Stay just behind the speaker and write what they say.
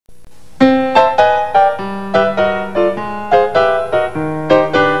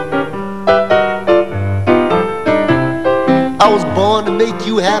make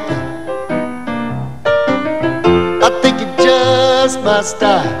you happy. I think you're just my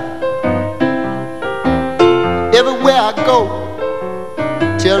style. Everywhere I go,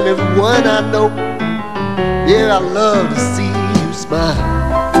 tell everyone I know, yeah, I love to see you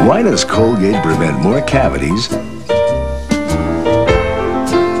smile. Why does Colgate prevent more cavities,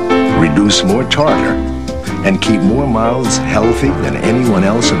 reduce more tartar, and keep more mouths healthy than anyone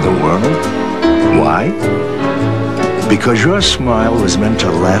else in the world? Why? Because your smile was meant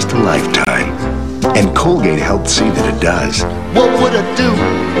to last a lifetime, and Colgate helped see that it does. What would I do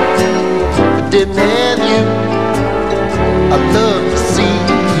if I didn't have you? I love to see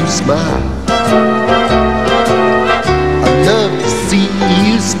you smile. I love to see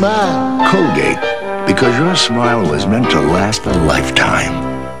you smile. Colgate, because your smile was meant to last a lifetime.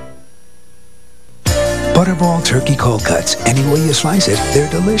 Butterball turkey cold cuts. Any way you slice it, they're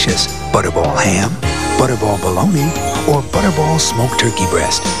delicious. Butterball ham, Butterball bologna, or Butterball smoked turkey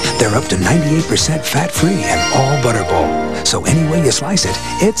breast. They're up to 98% fat-free and all Butterball. So any way you slice it,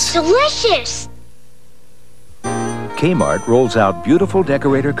 it's delicious! Kmart rolls out beautiful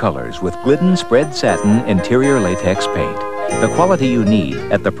decorator colors with Glidden spread satin interior latex paint. The quality you need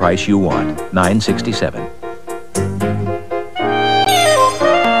at the price you want. $9.67.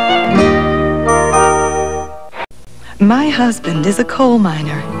 My husband is a coal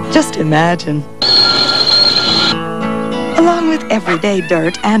miner. Just imagine. Along with everyday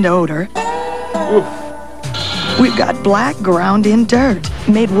dirt and odor, we've got black ground-in dirt,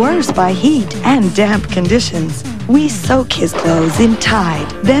 made worse by heat and damp conditions. We soak his clothes in Tide,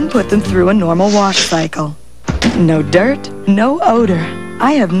 then put them through a normal wash cycle. No dirt, no odor.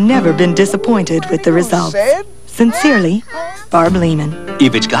 I have never been disappointed with the results. Sincerely, Barb Lehman.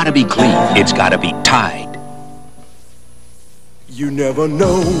 If it's gotta be clean, it's gotta be Tide. You never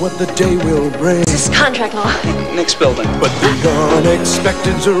know what the day will bring. This is contract law. Next building. But the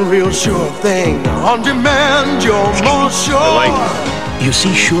unexpected's a real sure thing. On demand, you're more sure. You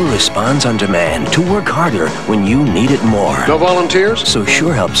see, Sure responds on demand to work harder when you need it more. No volunteers? So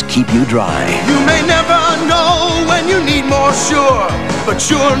Sure helps keep you dry. You may never know when you need more Sure, but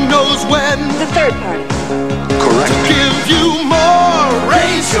Sure knows when. The third party. Correct. To give you more,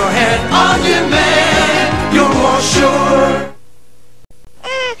 raise your hand. On demand, you're more Sure.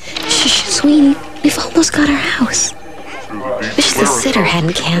 Shh, sweetie, we've almost got our house. Wish the sitter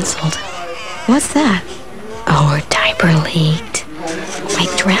hadn't canceled. What's that? Oh, her diaper leaked. My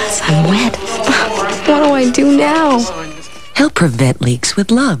dress, I'm wet. What do I do now? Help prevent leaks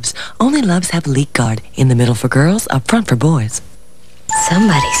with Loves. Only Loves have Leak Guard. In the middle for girls, up front for boys.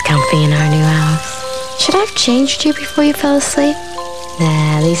 Somebody's comfy in our new house. Should I have changed you before you fell asleep?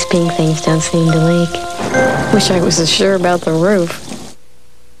 Nah, these pink things don't seem to leak. Wish I was as sure about the roof.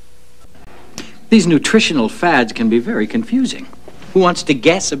 These nutritional fads can be very confusing. Who wants to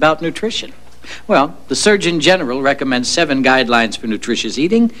guess about nutrition? Well, the Surgeon General recommends 7 guidelines for nutritious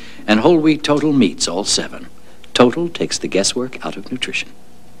eating, and whole wheat Total meets all 7. Total takes the guesswork out of nutrition.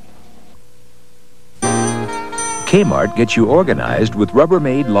 Kmart gets you organized with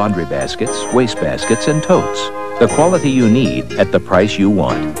Rubbermaid laundry baskets, waste baskets, and totes. The quality you need at the price you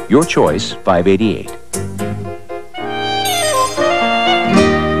want. Your choice, $5.88.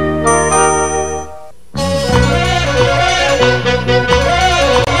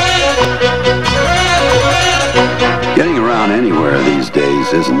 Getting around anywhere these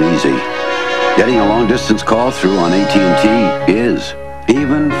days isn't easy. Getting a long-distance call through on AT&T is,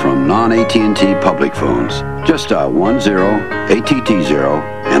 even from non-AT&T public phones. Just dial 10-ATT-0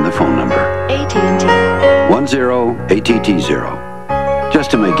 and the phone number. AT&T. 10-ATT-0.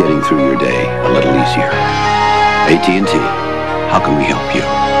 Just to make getting through your day a little easier. AT&T. How can we help you?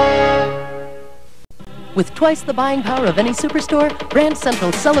 With twice the buying power of any superstore, Brand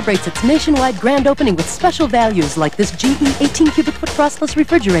Central celebrates its nationwide grand opening with special values like this GE 18 cubic foot frostless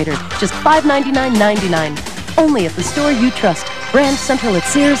refrigerator, just $599.99. Only at the store you trust. Brand Central at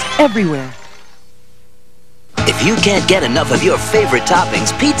Sears, everywhere. If you can't get enough of your favorite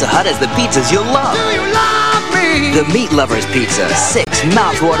toppings, Pizza Hut has the pizzas you'll love. Do you love me? The Meat Lovers Pizza. 6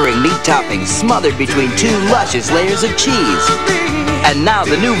 mouth-watering meat toppings smothered between 2 luscious layers of cheese. And now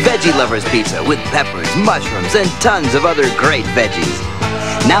the new Veggie Lovers Pizza with peppers, mushrooms, and tons of other great veggies.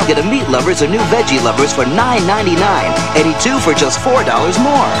 Now get a Meat Lovers or new Veggie Lovers for $9.99. Any 2 for just $4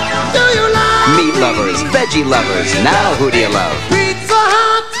 more. Do you love Meat Lovers, Veggie Lovers. Now who do you love? Pizza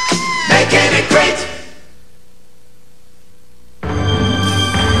Hut? Making it great!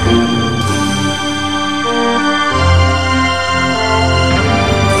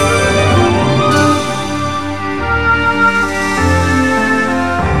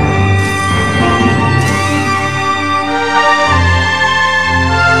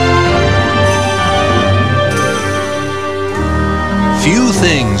 Few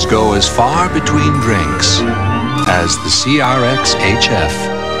things go as far between drinks as the CRX HF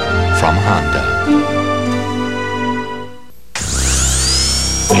from Honda.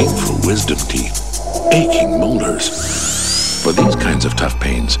 Painful wisdom teeth, aching molars. For these kinds of tough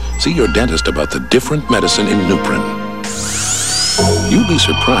pains, see your dentist about the different medicine in Nuprin. You'll be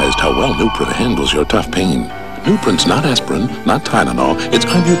surprised how well Nuprin handles your tough pain. Nuprin's not aspirin, not Tylenol, it's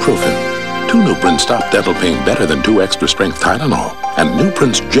ibuprofen. 2 Nuprin stop dental pain better than 2 extra-strength Tylenol. And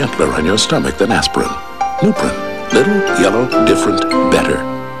Nuprin's gentler on your stomach than aspirin. Nuprin, little, yellow, different, better.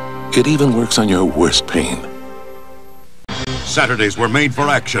 It even works on your worst pain. Saturdays were made for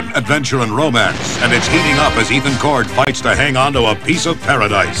action, adventure, and romance, and it's heating up as Ethan Cord fights to hang on to a piece of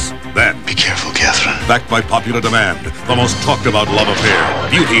paradise. Then, be careful, Catherine. Backed by popular demand, the most talked-about love affair,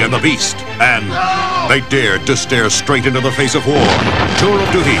 Beauty and the Beast, and they dared to stare straight into the face of war. Tour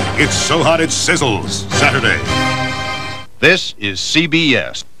of Duty, it's so hot it sizzles. Saturday. This is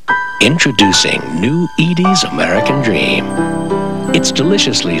CBS. Introducing new Edie's American Dream. It's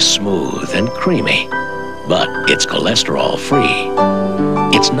deliciously smooth and creamy, but it's cholesterol-free.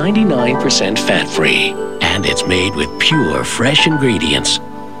 It's 99% fat-free, and it's made with pure, fresh ingredients.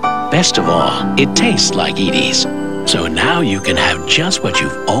 Best of all, it tastes like Edie's. So now you can have just what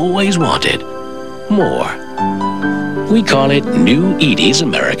you've always wanted. More. We call it New Edie's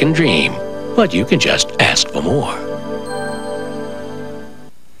American Dream, but you can just ask for more.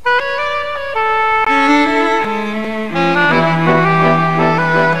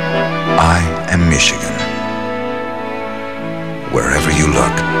 I am Michigan. Wherever you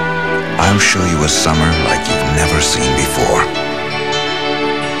look, I'll show you a summer like you've never seen before.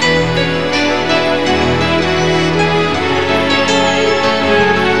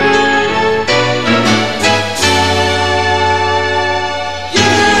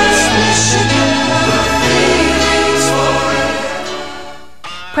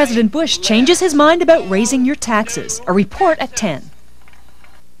 President Bush changes his mind about raising your taxes. A report at 10.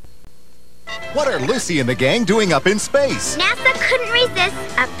 What are Lucy and the gang doing up in space? NASA couldn't resist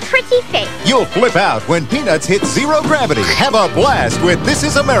a pretty face. You'll flip out when Peanuts hit zero gravity. Have a blast with This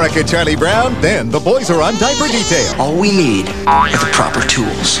Is America, Charlie Brown. Then the boys are on diaper detail. All we need are the proper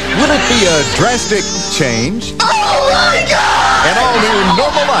tools. Will it be a drastic change? Oh my God! An all-new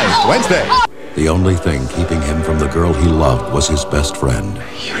Normal Life, Wednesday. The only thing keeping him from the girl he loved was his best friend.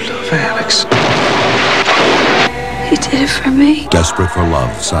 You love Alex. He did it for me. Desperate for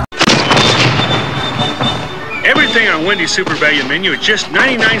love, son. Everything on Wendy's Super Value menu is just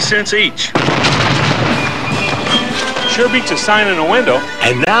 99 cents each. Sure beats a sign in a window.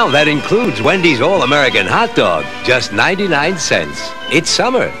 And now that includes Wendy's All-American Hot Dog, just 99 cents. It's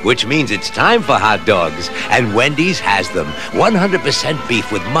summer, which means it's time for hot dogs. And Wendy's has them. 100%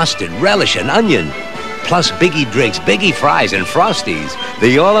 beef with mustard, relish, and onion. Plus Biggie Drinks, Biggie Fries, and Frosties.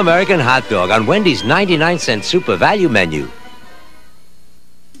 The All-American Hot Dog on Wendy's 99-cent Super Value menu.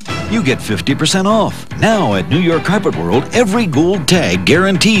 You get 50% off. Now at New York Carpet World, every gold tag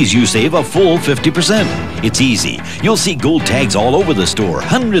guarantees you save a full 50%. It's easy. You'll see gold tags all over the store,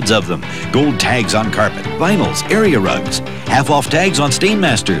 hundreds of them. Gold tags on carpet, vinyls, area rugs. Half-off tags on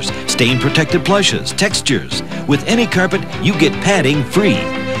Stainmasters, stain-protected plushes, textures. With any carpet, you get padding free.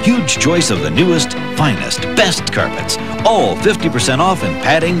 Huge choice of the newest, finest, best carpets. All 50% off and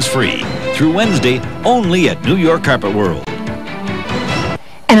padding's free. Through Wednesday, only at New York Carpet World.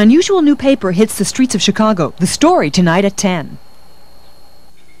 An unusual new paper hits the streets of Chicago. The story tonight at 10.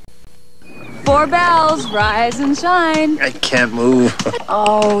 4 bells, rise and shine. I can't move.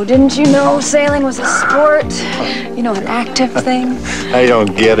 Oh, didn't you know sailing was a sport? You know, an active thing? I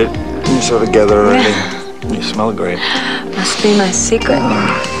don't get it. You're so together already. You smell great. Must be my secret.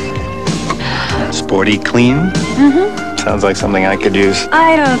 Sporty clean? Mm-hmm. Sounds like something I could use.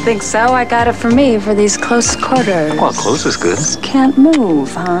 I don't think so. I got it for me for these close quarters. Well, close is good. Can't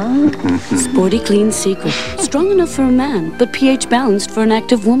move, huh? Sporty Clean Secret. Strong enough for a man, but pH balanced for an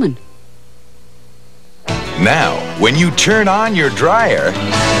active woman. Now, when you turn on your dryer,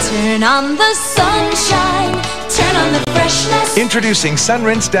 Turn on the sunshine, turn on the freshness. introducing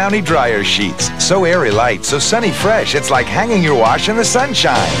Sunrinse Downy Dryer Sheets. So airy light, so sunny fresh, it's like hanging your wash in the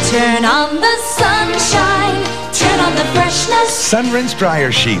sunshine. Turn on the sunshine, turn on the freshness. Sunrinse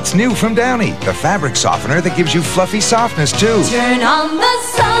Dryer Sheets, new from Downy. The fabric softener that gives you fluffy softness, too. Turn on the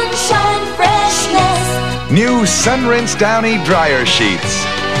sunshine, freshness. New Sunrinse Downy Dryer Sheets.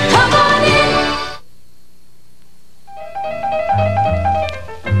 Come on in.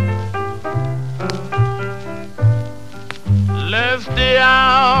 Let's stay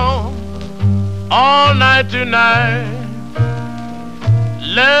out all night tonight.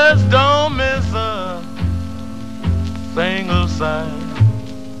 Let's don't miss a single sight.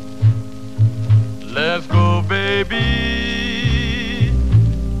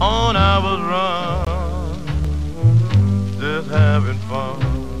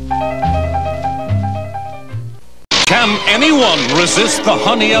 anyone resist the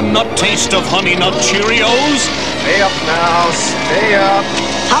honey and nut taste of Honey Nut Cheerios? Stay up now, stay up.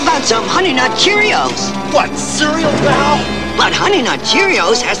 How about some Honey Nut Cheerios? What, cereal now? But Honey Nut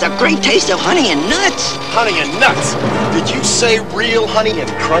Cheerios has the great taste of honey and nuts. Honey and nuts? Did you say real honey and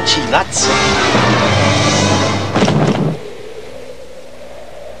crunchy nuts?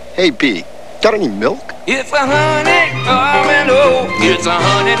 Hey, B, got any milk? It's a honey, it's a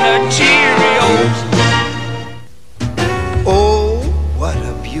Honey Nut Cheerios. Oh, what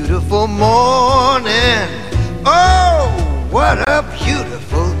a beautiful morning. Oh, what a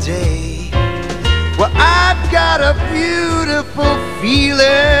beautiful day. Well, I've got a beautiful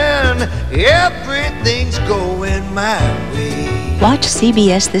feeling. Everything's going my way. Watch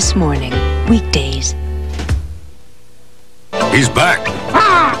CBS This Morning, weekdays. He's back.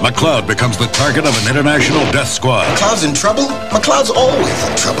 McCloud becomes the target of an international death squad. McCloud's in trouble? McCloud's always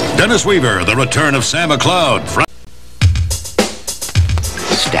in trouble. Dennis Weaver, the return of Sam McCloud.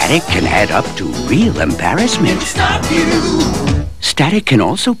 Static can add up to real embarrassment. Stop you. Static can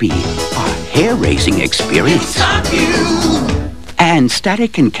also be a hair-raising experience. Stop you. And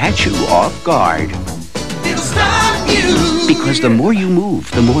static can catch you off guard. It'll stop you. Because the more you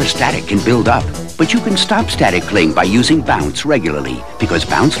move, the more static can build up. But you can stop static cling by using Bounce regularly, because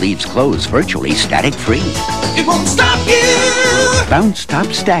Bounce leaves clothes virtually static-free. It won't stop you. Bounce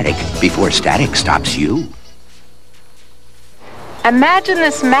stops static before static stops you. Imagine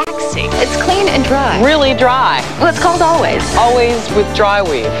this maxi. It's clean and dry. Really dry. Well, it's called Always. Always with dry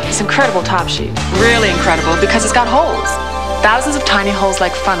weave. It's incredible top sheet. Really incredible because it's got holes. Thousands of tiny holes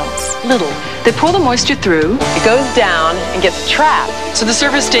like funnels. Little. They pull the moisture through. It goes down and gets trapped, so the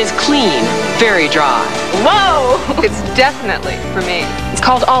surface stays clean, very dry. Whoa! It's definitely for me. It's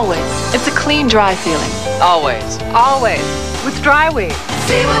called Always. It's a clean, dry feeling. Always. Always. With dry weave.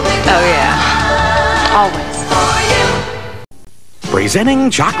 Oh, yeah. Always. Presenting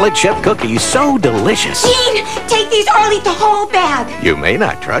chocolate chip cookies so delicious. Dean, take these or I'll eat the whole bag. You may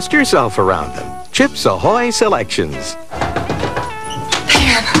not trust yourself around them. Chips Ahoy Selections.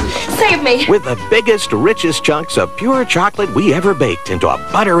 Save me. With the biggest, richest chunks of pure chocolate we ever baked into a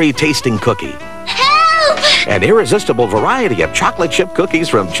buttery tasting cookie. Help! An irresistible variety of chocolate chip cookies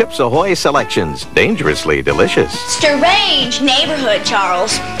from Chips Ahoy Selections. Dangerously delicious. Strange neighborhood,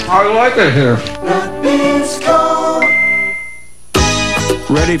 Charles. I like it here.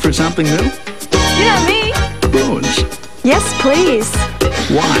 Ready for something new? Yeah, me. Booze. Yes, please.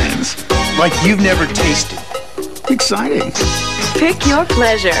 Wines. Like you've never tasted. Exciting. Pick your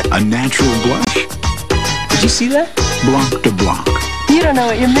pleasure. A natural blush. Did you see that? Blanc de Blanc. You don't know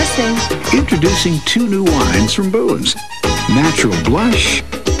what you're missing. Introducing 2 new wines from Boone's. Natural Blush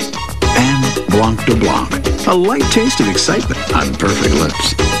and Blanc de Blanc. A light taste of excitement on perfect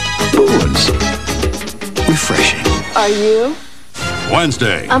lips. Boone's. Refreshing. Are you?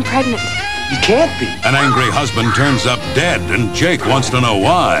 Wednesday. I'm pregnant. You can't be. An angry husband turns up dead, and Jake wants to know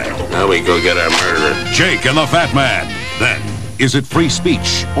why. Now we go get our murderer. Jake and the Fat Man. Then, is it free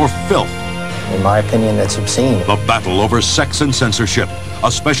speech or filth? In my opinion, it's obscene. The battle over sex and censorship.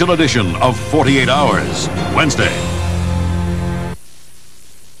 A special edition of 48 Hours. Wednesday.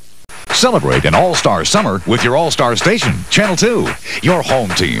 Celebrate an all-star summer with your all-star station, Channel 2. Your home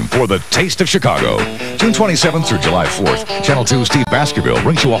team for the Taste of Chicago. June 27th through July 4th, Channel 2's Steve Baskerville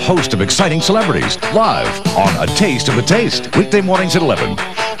brings you a host of exciting celebrities live on A Taste of the Taste, weekday mornings at 11.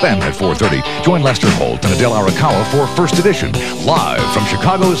 Then at 4:30, join Lester Holt and Adele Arakawa for First Edition, live from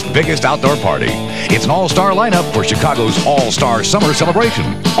Chicago's biggest outdoor party. It's an all-star lineup for Chicago's all-star summer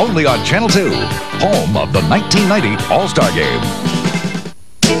celebration, only on Channel 2, home of the 1990 All-Star Game.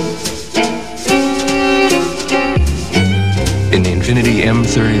 In the Infiniti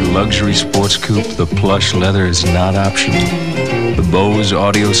M30 luxury sports coupe, the plush leather is not optional. The Bose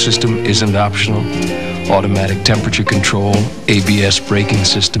audio system isn't optional. Automatic temperature control, ABS braking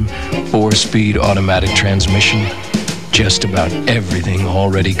system, 4-speed automatic transmission. Just about everything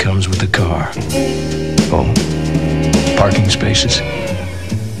already comes with the car. Oh, parking spaces?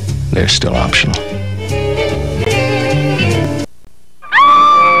 They're still optional.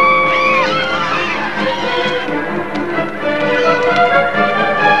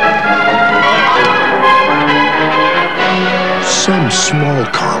 Some small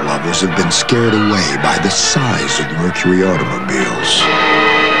car lovers have been scared away by the size of the Mercury automobiles.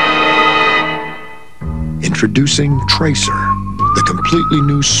 Introducing Tracer, the completely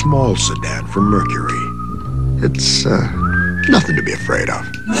new small sedan from Mercury. It's, nothing to be afraid of.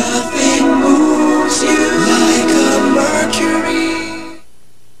 Nothing moves you like a Mercury.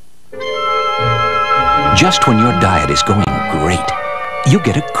 Just when your diet is going great, you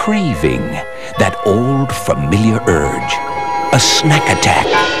get a craving, that old familiar urge, a snack attack.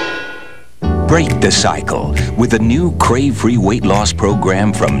 Break the cycle with a new crave-free weight loss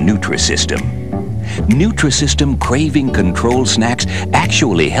program from Nutrisystem. Nutrisystem craving control snacks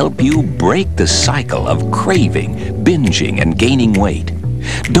actually help you break the cycle of craving, binging, and gaining weight.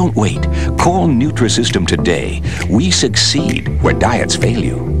 Don't wait. Call Nutrisystem today. We succeed where diets fail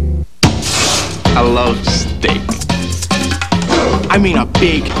you. I love steak. I mean a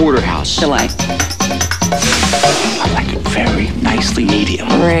big porterhouse. Delay. I like it very nicely medium.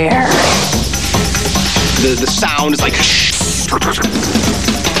 Rare. The sound is like...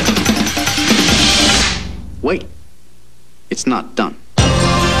 Wait. It's not done.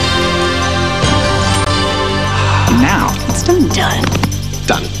 Now. It's done.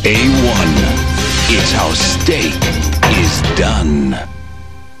 Done. A1 is how steak is done.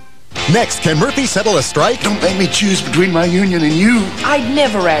 Next, can Murphy settle a strike? Don't make me choose between my union and you. I'd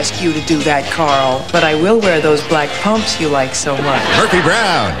never ask you to do that, Carl. But I will wear those black pumps you like so much. Murphy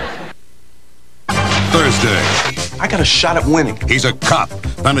Brown. Thursday. I got a shot at winning. He's a cop,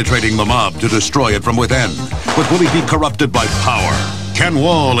 penetrating the mob to destroy it from within. But will he be corrupted by power? Ken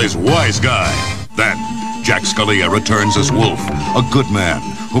Wall is wise guy. Then, Jack Scalia returns as Wolf, a good man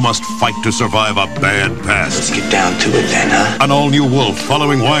who must fight to survive a bad past. Let's get down to it then, huh? An all-new Wolf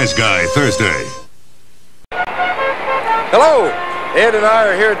following Wise Guy Thursday. Hello! Ed and I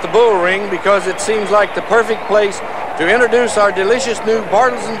are here at the Bull Ring because it seems like the perfect place to introduce our delicious new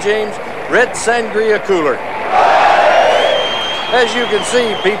Bartles & James Red Sangria Cooler. As you can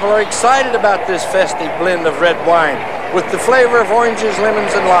see, people are excited about this festive blend of red wine with the flavor of oranges,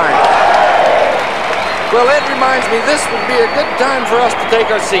 lemons, and lime. Well, Ed reminds me this would be a good time for us to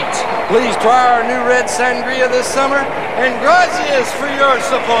take our seats. Please try our new Red Sangria this summer, and gracias for your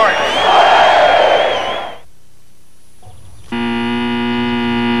support.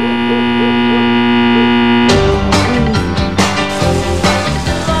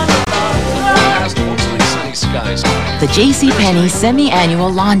 The JCPenney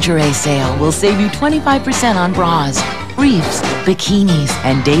semi-annual lingerie sale will save you 25% on bras, briefs, bikinis,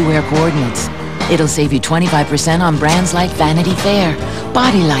 and daywear coordinates. It'll save you 25% on brands like Vanity Fair,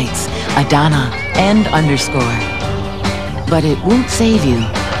 Body Lights, Adana, and Underscore. But it won't save you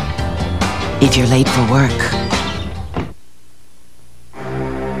if you're late for work.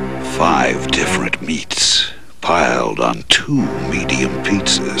 5 different meats piled on 2 medium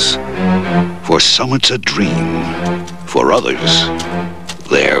pizzas. For some it's a dream. For others,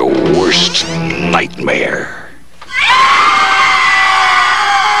 their worst nightmare.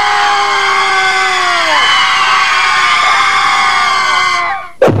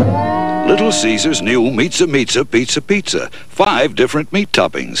 Little Caesar's new Pizza. 5 different meat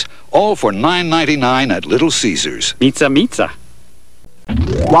toppings, all for $9.99 at Little Caesar's. Pizza.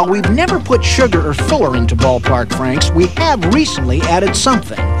 While we've never put sugar or filler into ballpark franks, we have recently added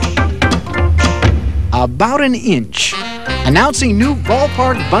something. About an inch. Announcing new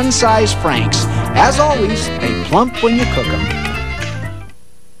ballpark bun-size franks. As always, they plump when you cook them.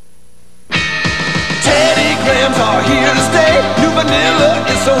 Teddy Grahams are here to stay. New vanilla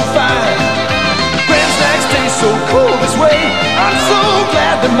is so fine. Graham snacks taste so cool this way. I'm so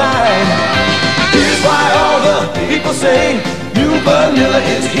glad they're mine. Here's why all the people say new vanilla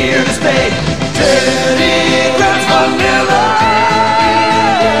is here to stay. Teddy Grahams vanilla.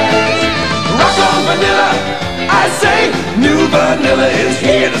 Rock on vanilla. I say new vanilla is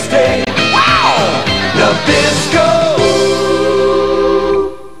here to stay. Wow! Nabisco.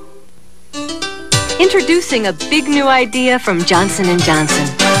 Introducing a big new idea from Johnson & Johnson.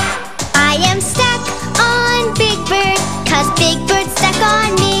 I am stuck on Big Bird, 'cause Big Bird stuck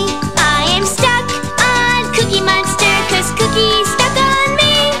on me. I am stuck on Cookie Monster, 'cause Cookie's stuck on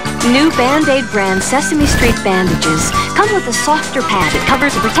me. New Band-Aid brand Sesame Street bandages come with a softer pad that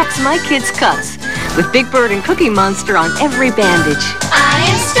covers and protects my kids' cuts. With Big Bird and Cookie Monster on every bandage. I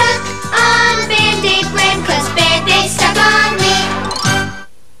am stuck on Band-Aid brand, 'cause Band-Aid stuck on me.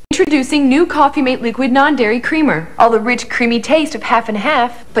 Introducing new Coffee Mate Liquid Non-Dairy Creamer. All the rich, creamy taste of half and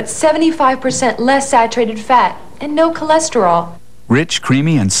half, but 75% less saturated fat and no cholesterol. Rich,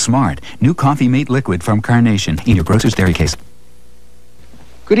 creamy, and smart. New Coffee Mate Liquid from Carnation in your grocer's dairy case.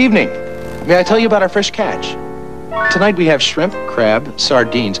 Good evening. May I tell you about our fresh catch? Tonight we have shrimp, crab,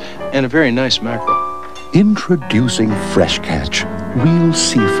 sardines, and a very nice mackerel. Introducing Fresh Catch. Real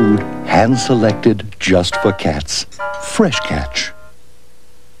seafood, hand-selected just for cats. Fresh Catch.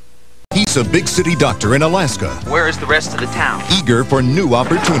 He's a big city doctor in Alaska, Where is the rest of the town? eager for new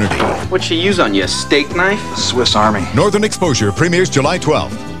opportunity. What'd she use on you, a steak knife? Swiss Army. Northern Exposure premieres July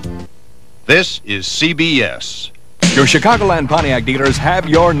 12th. This is CBS. Your Chicagoland Pontiac dealers have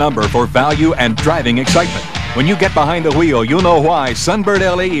your number for value and driving excitement. When you get behind the wheel, you'll know why Sunbird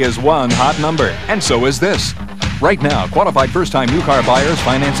LE is one hot number, and so is this. Right now, qualified first-time new car buyers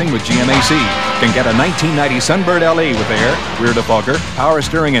financing with GMAC can get a 1990 Sunbird LE with air, rear defogger, power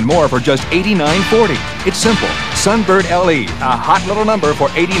steering, and more for just $89.40. It's simple. Sunbird LE, a hot little number for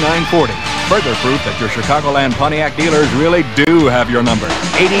 $89.40. Further proof that your Chicagoland Pontiac dealers really do have your number.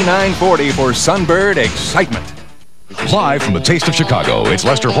 $89.40 for Sunbird excitement. Live from the Taste of Chicago, it's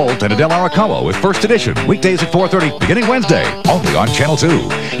Lester Holt and Adele Arakawa with First Edition, weekdays at 4:30, beginning Wednesday, only on Channel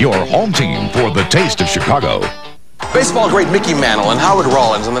 2. Your home team for the Taste of Chicago. Baseball great Mickey Mantle and Howard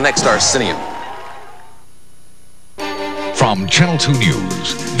Rollins on the next Arsenian. From Channel 2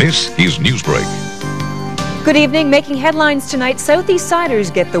 News, this is Newsbreak. Good evening. Making headlines tonight, Southeast Siders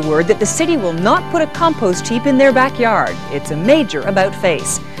get the word that the city will not put a compost heap in their backyard. It's a major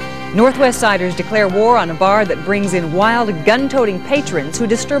about-face. Northwest Siders declare war on a bar that brings in wild, gun-toting patrons who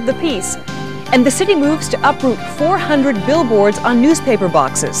disturb the peace. And the city moves to uproot 400 billboards on newspaper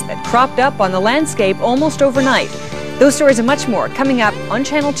boxes that cropped up on the landscape almost overnight. Those stories and much more coming up on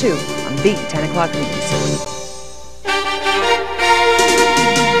Channel 2 on the 10 o'clock news.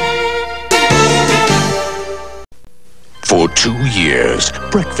 For 2 years,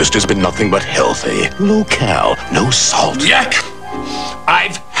 breakfast has been nothing but healthy, low-cal, no salt. Yuck!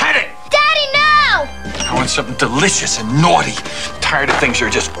 I've had it! Daddy, no! I want something delicious and naughty. I'm tired of things that are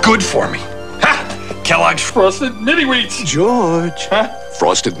just good for me. Ha! Kellogg's Frosted Mini Wheats. George. Huh?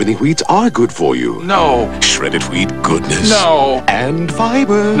 Frosted Mini Wheats are good for you. No. Shredded wheat goodness. No. And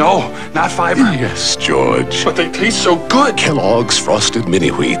fiber. No, not fiber. Yes, George. But they taste so good. Kellogg's Frosted Mini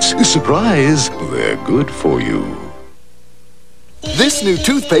Wheats. Surprise, they're good for you. This new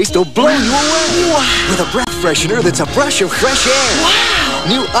toothpaste will blow you away. Wow. With a breath freshener that's a brush of fresh air. Wow.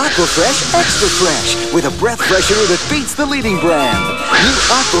 New Aquafresh Extra Fresh with a breath freshener that beats the leading brand. New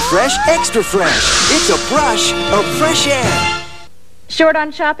Aquafresh Extra Fresh. It's a brush of fresh air. Short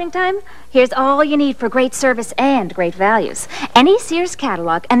on shopping time? Here's all you need for great service and great values. Any Sears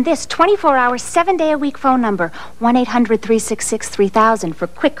catalog and this 24-hour, 7-day-a-week phone number, 1-800-366-3000 for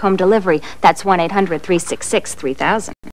quick home delivery. That's 1-800-366-3000.